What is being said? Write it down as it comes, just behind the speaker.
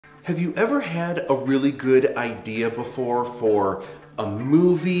Have you ever had a really good idea before for a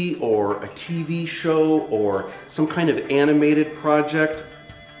movie or a TV show or some kind of animated project?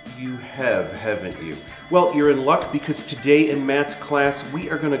 You have, haven't you? Well, you're in luck because today in Matt's class we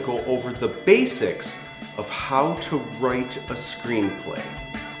are going to go over the basics of how to write a screenplay.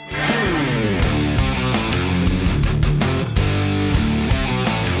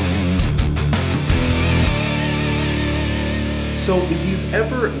 So if you've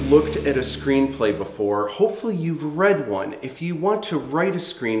ever looked at a screenplay before, hopefully you've read one. If you want to write a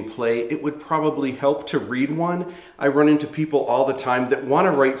screenplay, it would probably help to read one. I run into people all the time that want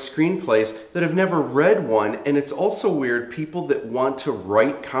to write screenplays that have never read one, and it's also weird, people that want to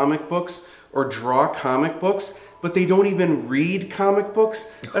write comic books or draw comic books, but they don't even read comic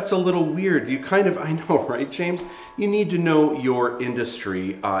books. That's a little weird. You kind of, I know, right, James? You need to know your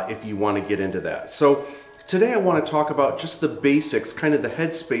industry if you want to get into that. So today I want to talk about just the basics, kind of the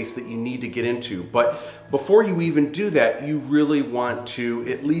headspace that you need to get into. But before you even do that, you really want to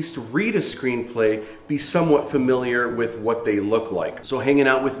at least read a screenplay, be somewhat familiar with what they look like. So hanging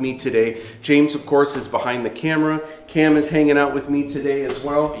out with me today, James, of course, is behind the camera. Cam is hanging out with me today as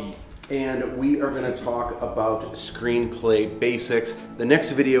well. And we are going to talk about screenplay basics. The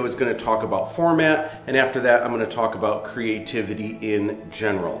next video is going to talk about format, and after that I'm going to talk about creativity in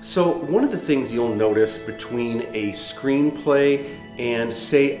general. So one of the things you'll notice between a screenplay and,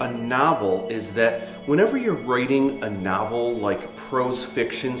 say, a novel is that whenever you're writing a novel like prose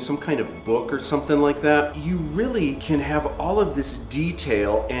fiction, some kind of book or something like that, you really can have all of this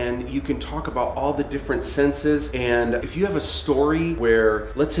detail and you can talk about all the different senses. And if you have a story where,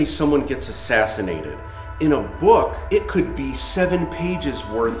 let's say, someone gets assassinated, in a book, it could be 7 pages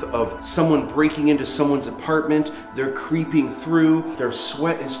worth of someone breaking into someone's apartment, they're creeping through, their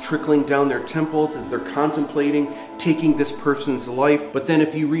sweat is trickling down their temples as they're contemplating taking this person's life. But then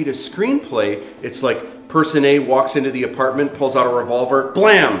if you read a screenplay, it's like person A walks into the apartment, pulls out a revolver,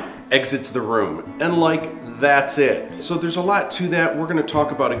 blam, exits the room. And like, that's it. So there's a lot to that. We're gonna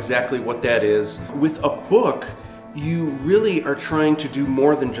talk about exactly what that is. With a book, you really are trying to do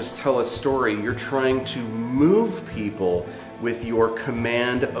more than just tell a story. You're trying to move people with your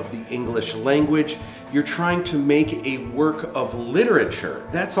command of the English language. You're trying to make a work of literature.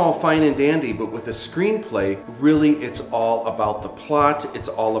 That's all fine and dandy, but with a screenplay, really it's all about the plot, it's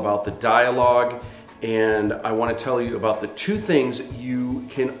all about the dialogue, and I want to tell you about the 2 things you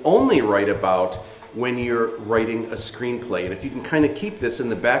can only write about when you're writing a screenplay. And if you can kind of keep this in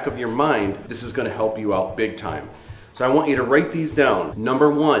the back of your mind, this is going to help you out big time. So I want you to write these down. Number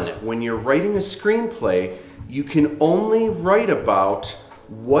 1, when you're writing a screenplay, you can only write about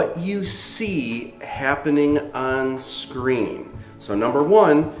what you see happening on screen. So number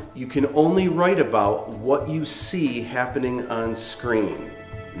 1, you can only write about what you see happening on screen.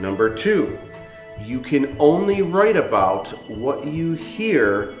 Number 2, you can only write about what you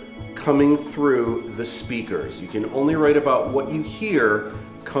hear coming through the speakers. You can only write about what you hear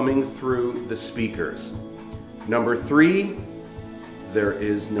coming through the speakers. Number 3, there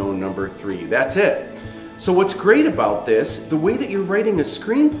is no number 3. That's it. So what's great about this, the way that you're writing a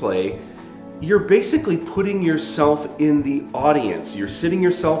screenplay, you're basically putting yourself in the audience. You're sitting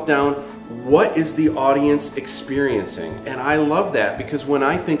yourself down. What is the audience experiencing? And I love that because when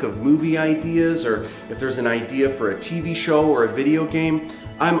I think of movie ideas, or if there's an idea for a TV show or a video game,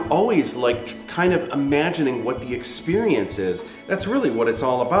 I'm always like kind of imagining what the experience is. That's really what it's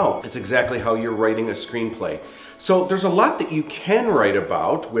all about. It's exactly how you're writing a screenplay. So there's a lot that you can write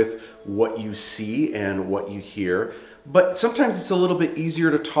about with what you see and what you hear, but sometimes it's a little bit easier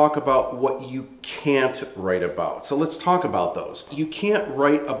to talk about what you can't write about. So let's talk about those. You can't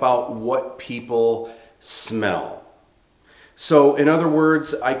write about what people smell. So in other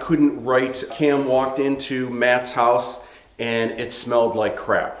words, I couldn't write Cam walked into Matt's house and it smelled like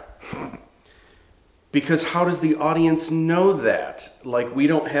crap. Because how does the audience know that? Like, we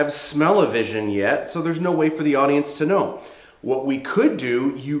don't have smell-o-vision yet, so there's no way for the audience to know. What we could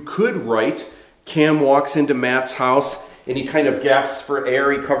do, you could write, Cam walks into Matt's house and he kind of gasps for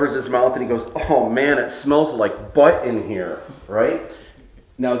air, he covers his mouth and he goes, oh man, it smells like butt in here, right?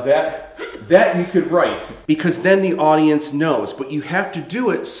 Now that you could write, because then the audience knows, but you have to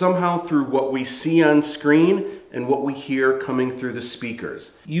do it somehow through what we see on screen and what we hear coming through the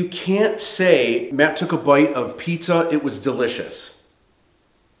speakers. You can't say, Matt took a bite of pizza, it was delicious.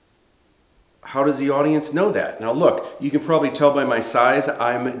 How does the audience know that? Now look, you can probably tell by my size,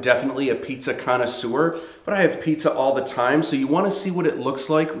 I'm definitely a pizza connoisseur, but I have pizza all the time, so you want to see what it looks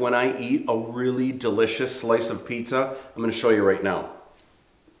like when I eat a really delicious slice of pizza? I'm going to show you right now.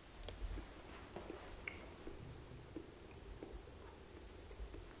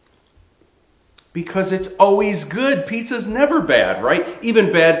 Because it's always good. Pizza's never bad, right?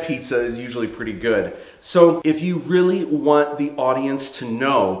 Even bad pizza is usually pretty good. So if you really want the audience to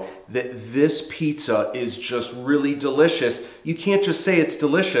know that this pizza is just really delicious, you can't just say it's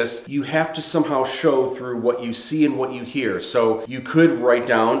delicious. You have to somehow show through what you see and what you hear. So you could write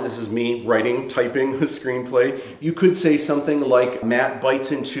down, this is me typing a screenplay. You could say something like, Matt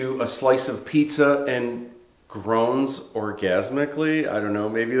bites into a slice of pizza and groans orgasmically. I don't know,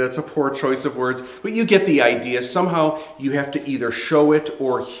 maybe that's a poor choice of words, but you get the idea. Somehow you have to either show it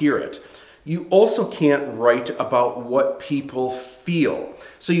or hear it. You also can't write about what people feel.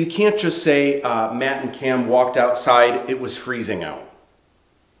 So you can't just say, Matt and Cam walked outside, it was freezing out.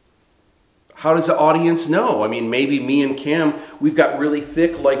 How does the audience know? I mean, maybe me and Cam, we've got really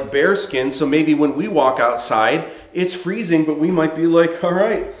thick like bear skin, so maybe when we walk outside, it's freezing, but we might be like, all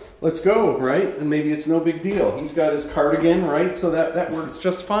right, let's go, right? And maybe it's no big deal. He's got his cardigan, right? So that works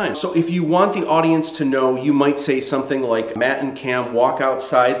just fine. So if you want the audience to know, you might say something like, Matt and Cam walk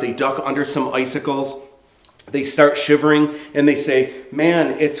outside, they duck under some icicles, they start shivering, and they say,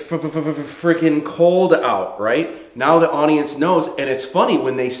 man, it's freaking cold out, right? Now the audience knows, and it's funny,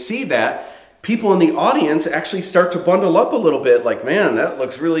 when they see that, people in the audience actually start to bundle up a little bit, like, man, that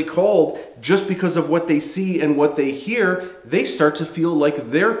looks really cold. Just because of what they see and what they hear, they start to feel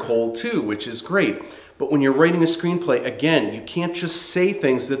like they're cold too, which is great. But when you're writing a screenplay, again, you can't just say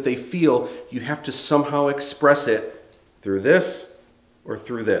things that they feel. You have to somehow express it through this or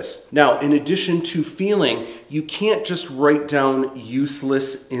through this. Now, in addition to feeling, you can't just write down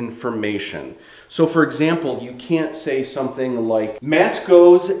useless information. So for example, you can't say something like, Matt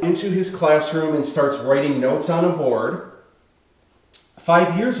goes into his classroom and starts writing notes on a board.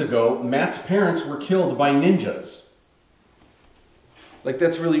 5 years ago, Matt's parents were killed by ninjas. Like,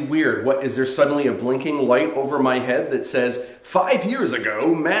 that's really weird. What, is there suddenly a blinking light over my head that says, 5 years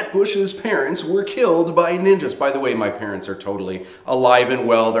ago, Matt Busch's parents were killed by ninjas? By the way, my parents are totally alive and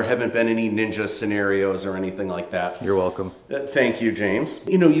well. There haven't been any ninja scenarios or anything like that. You're welcome. Thank you, James.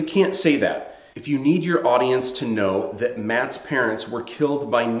 You know, you can't say that. If you need your audience to know that Matt's parents were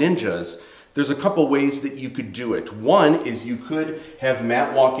killed by ninjas, there's a couple ways that you could do it. One is you could have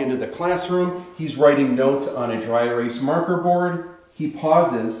Matt walk into the classroom. He's writing notes on a dry erase marker board. He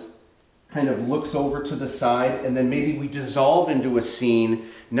pauses, kind of looks over to the side, and then maybe we dissolve into a scene.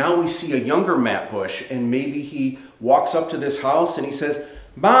 Now we see a younger Matt Busch, and maybe he walks up to this house and he says,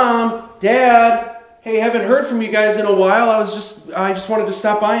 Mom, Dad, hey, haven't heard from you guys in a while. I just wanted to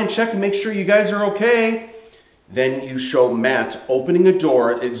stop by and check and make sure you guys are okay. Then you show Matt opening a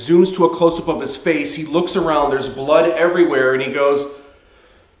door. It zooms to a close-up of his face. He looks around. There's blood everywhere, and he goes,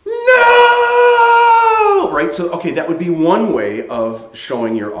 no! Right? So, okay, that would be one way of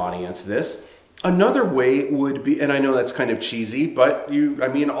showing your audience this. Another way would be, and I know that's kind of cheesy, but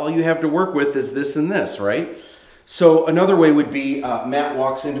all you have to work with is this and this, right? So another way would be Matt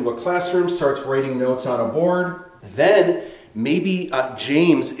walks into a classroom, starts writing notes on a board. Then maybe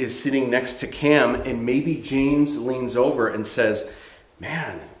James is sitting next to Cam, and maybe James leans over and says,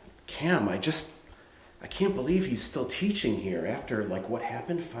 man, Cam, I can't believe he's still teaching here after like what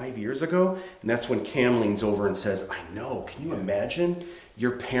happened 5 years ago. And that's when Cam leans over and says, I know, can you imagine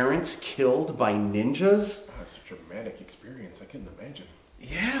your parents killed by ninjas? Oh, that's a traumatic experience, I couldn't imagine.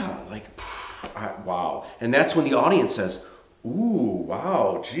 Yeah, like, wow. And that's when the audience says, ooh,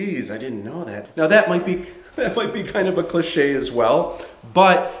 wow, geez, I didn't know that. Now that might be kind of a cliche as well,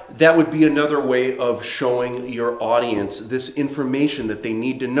 but that would be another way of showing your audience this information that they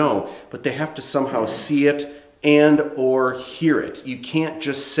need to know, but they have to somehow see it and or hear it. You can't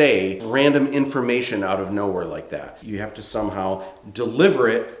just say random information out of nowhere like that. You have to somehow deliver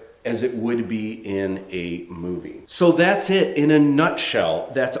it as it would be in a movie. So that's it in a nutshell.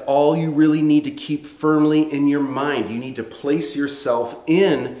 That's all you really need to keep firmly in your mind. You need to place yourself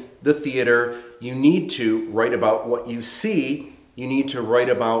in the theater. You need to write about what you see. You need to write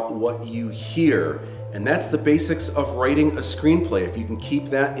about what you hear. And that's the basics of writing a screenplay. If you can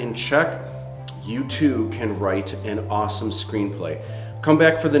keep that in check, you too can write an awesome screenplay. Come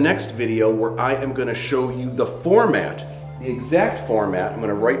back for the next video where I am going to show you the format, the exact format. I'm going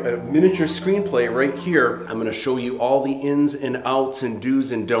to write a miniature screenplay right here. I'm going to show you all the ins and outs and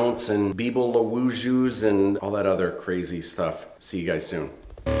do's and don'ts and beeble-la-woojos and all that other crazy stuff. See you guys soon.